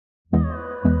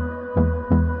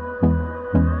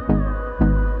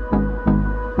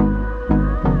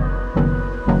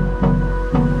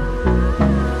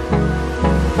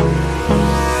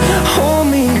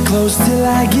close till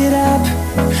I get up.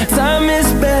 Time is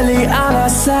barely on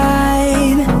our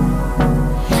side.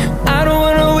 I don't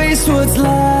wanna waste what's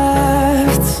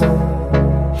left.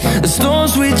 The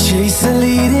storms we chase are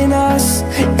leading us,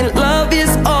 and love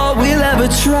is all we'll ever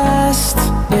trust.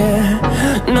 Yeah,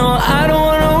 no, I don't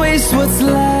wanna waste what's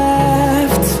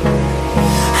left.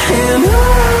 And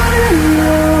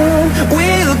on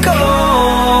we'll go,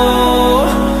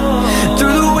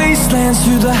 through the wastelands,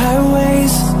 through the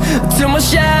highways, till my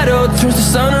shadow turns to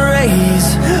sun rays.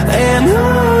 And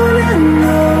on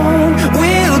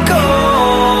we'll go,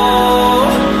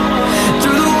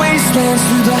 through the wastelands,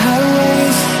 through the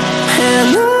highways,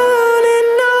 and on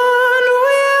we'll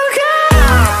go.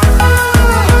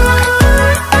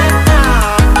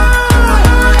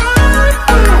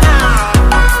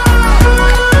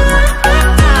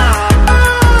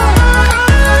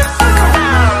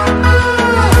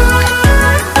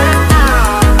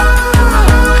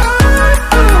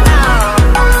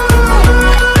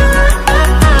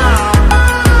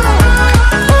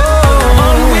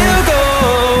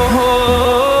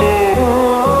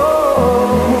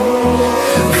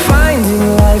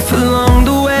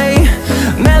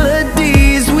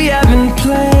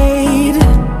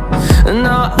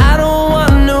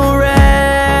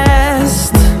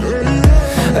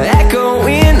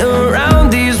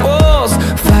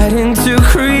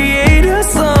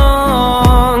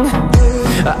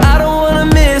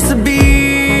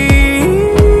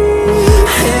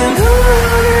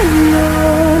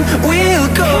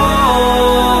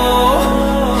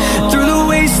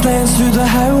 Through the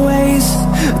highways,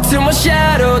 till my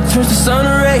shadow turns to sun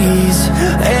rays.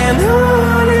 And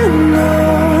on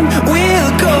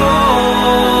we'll go,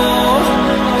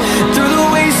 through the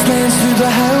wastelands, through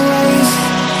the highways,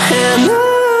 and on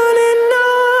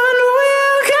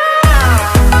we'll go.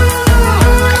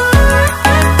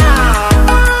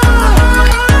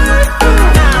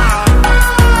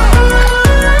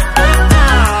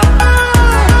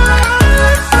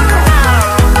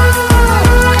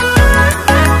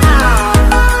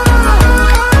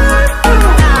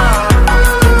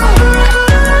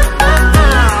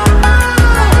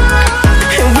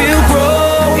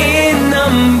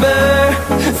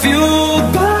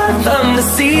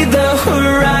 See the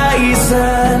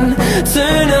horizon,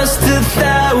 turn us to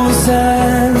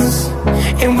thousands,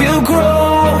 and we'll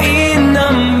grow in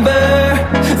number,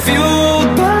 fueled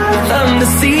by them. To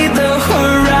see the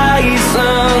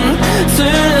horizon,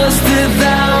 turn us to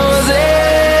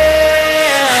thousands,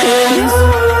 and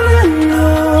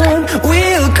on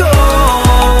we'll go,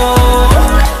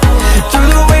 through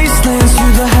the wastelands,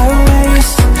 through the highways,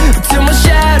 till my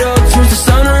shadow turns to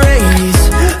sun rays.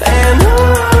 And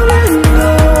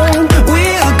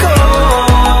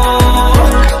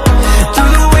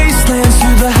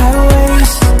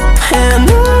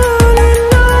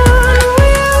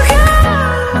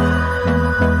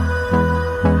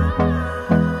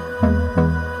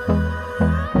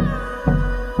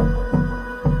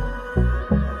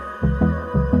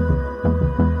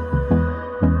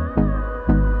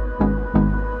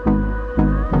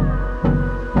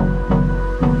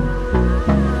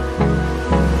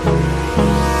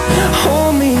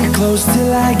close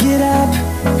till I get up.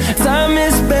 Time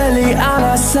is barely on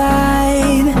our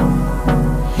side.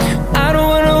 I don't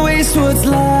wanna waste what's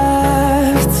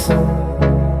left.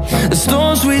 The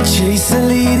storms we chase are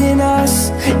leading us,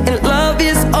 and love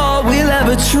is all we'll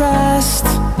ever trust.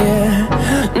 Yeah,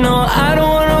 no, I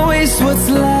don't wanna waste what's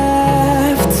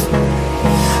left.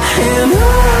 And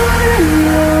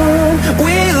on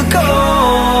we'll go,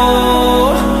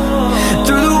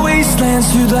 through the wastelands,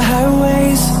 through the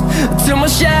highways, till my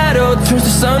shadow turns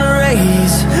to sun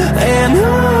rays. And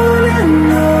on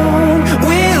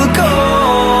we'll go,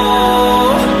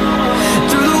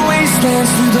 through the wastelands,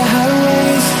 through the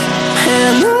highways,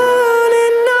 and on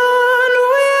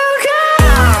we'll go.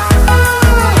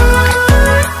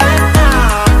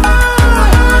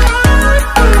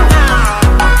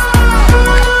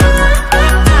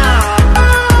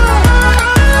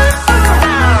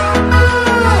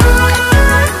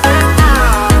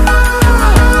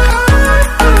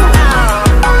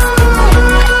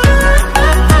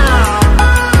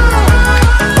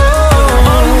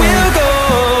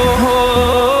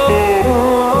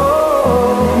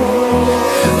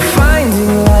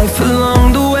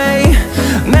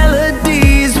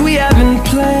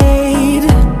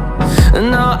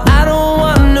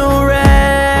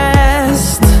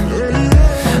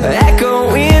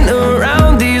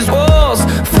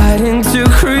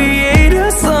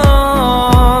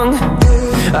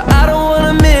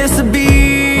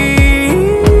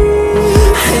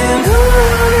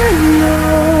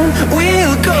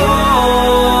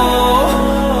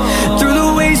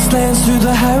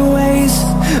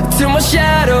 till my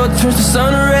shadow turns to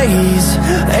sun rays.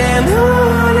 And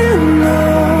on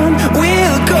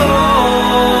we'll go,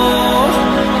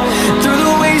 through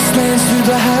the wastelands, through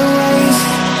the highways,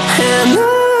 and on.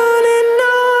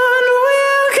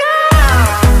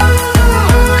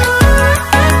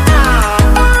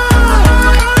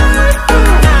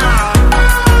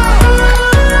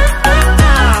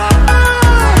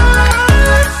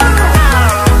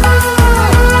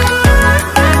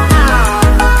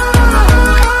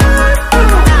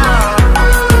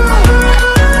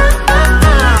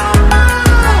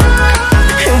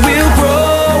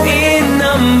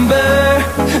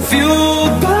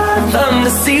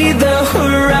 See the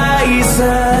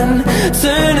horizon,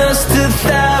 turn us to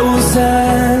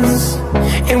thousands,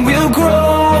 and we'll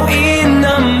grow in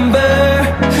number,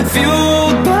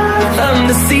 fueled by them.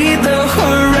 To see the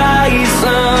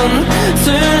horizon,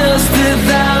 turn us to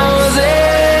thousands,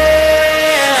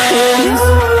 and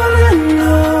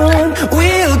on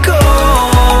we'll go,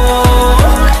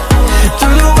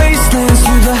 through the wastelands,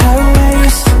 through the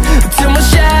highways, till my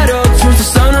shadow turns to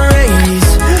sun rays.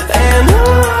 And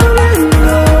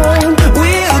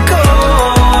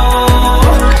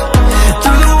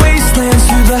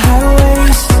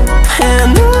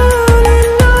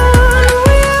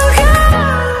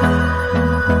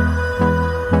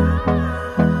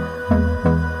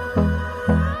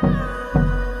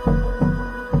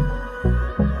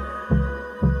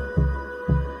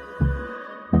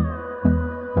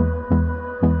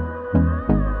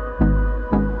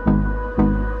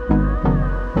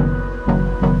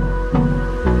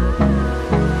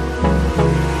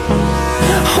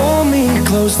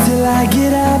close till I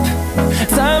get up,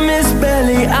 time is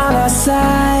barely on our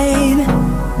side.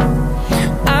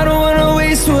 I don't wanna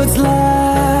waste what's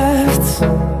left.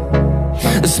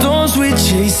 The storms we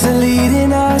chase are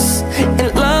leading us,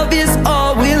 and love is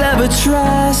all we'll ever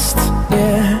trust.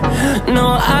 Yeah, no,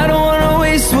 I don't wanna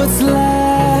waste what's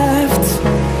left.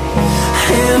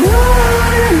 And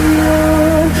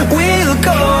on we'll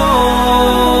go,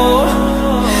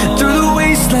 through the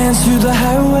wastelands, through the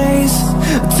highways,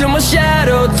 till my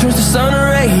shadow turns to sun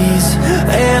rays.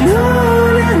 And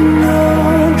on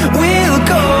we'll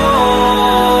go,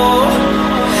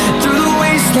 through the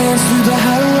wastelands, through the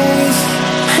highways,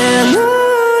 and on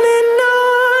we'll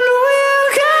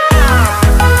go.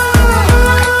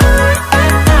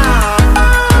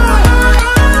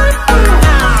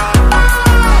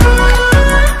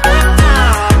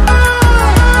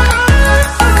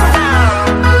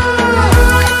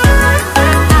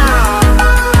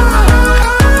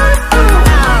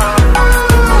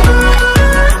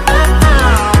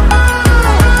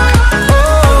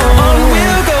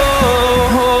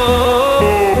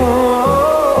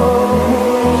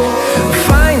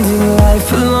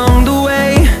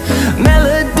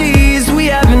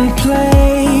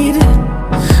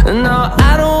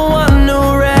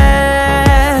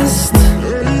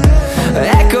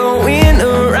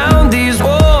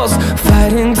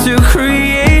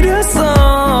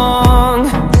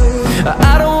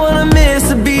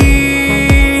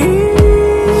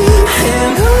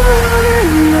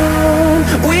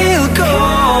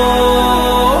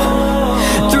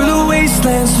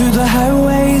 Through the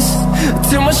highways,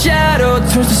 till my shadow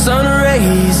turns to sun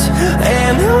rays.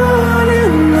 And on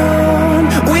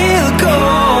we'll go,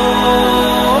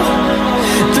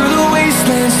 through the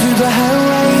wastelands, through the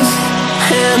highways,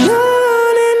 and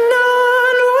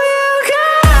on we'll go.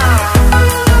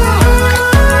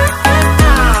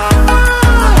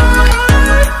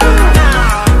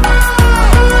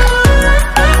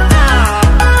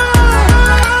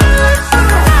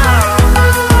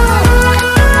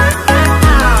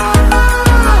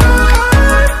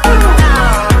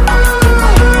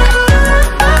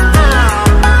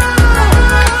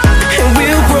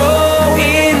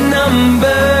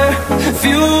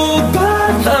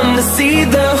 See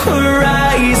the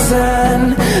horizon,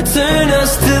 turn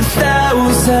us to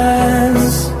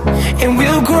thousands, and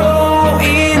we'll grow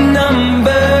in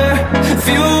number,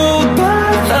 fueled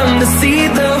by them. To see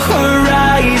the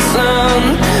horizon,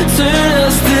 turn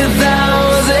us to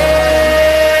thousands,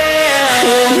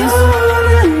 and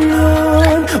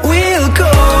on we'll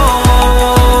go,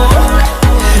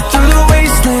 through the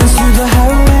wastelands, through the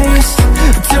highways,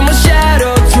 till my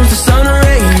shadow turns to sun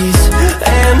rays.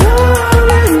 And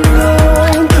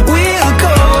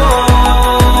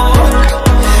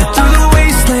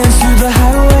through the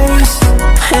highways,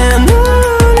 and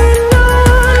on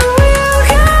we'll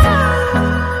go.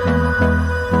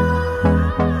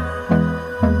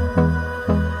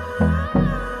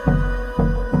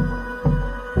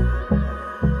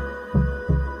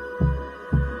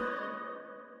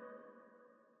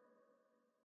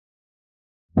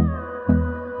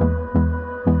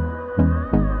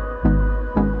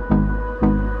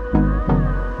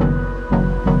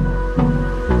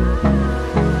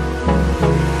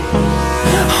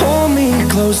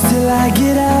 close till I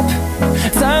get up.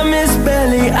 Time is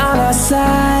barely on our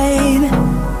side.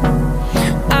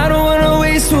 I don't wanna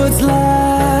waste what's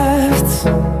left.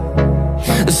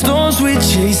 The storms we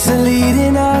chase are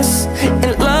leading us,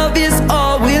 and love is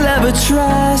all we'll ever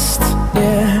trust.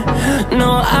 Yeah, no,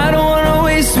 I don't wanna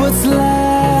waste what's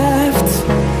left.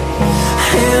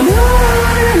 And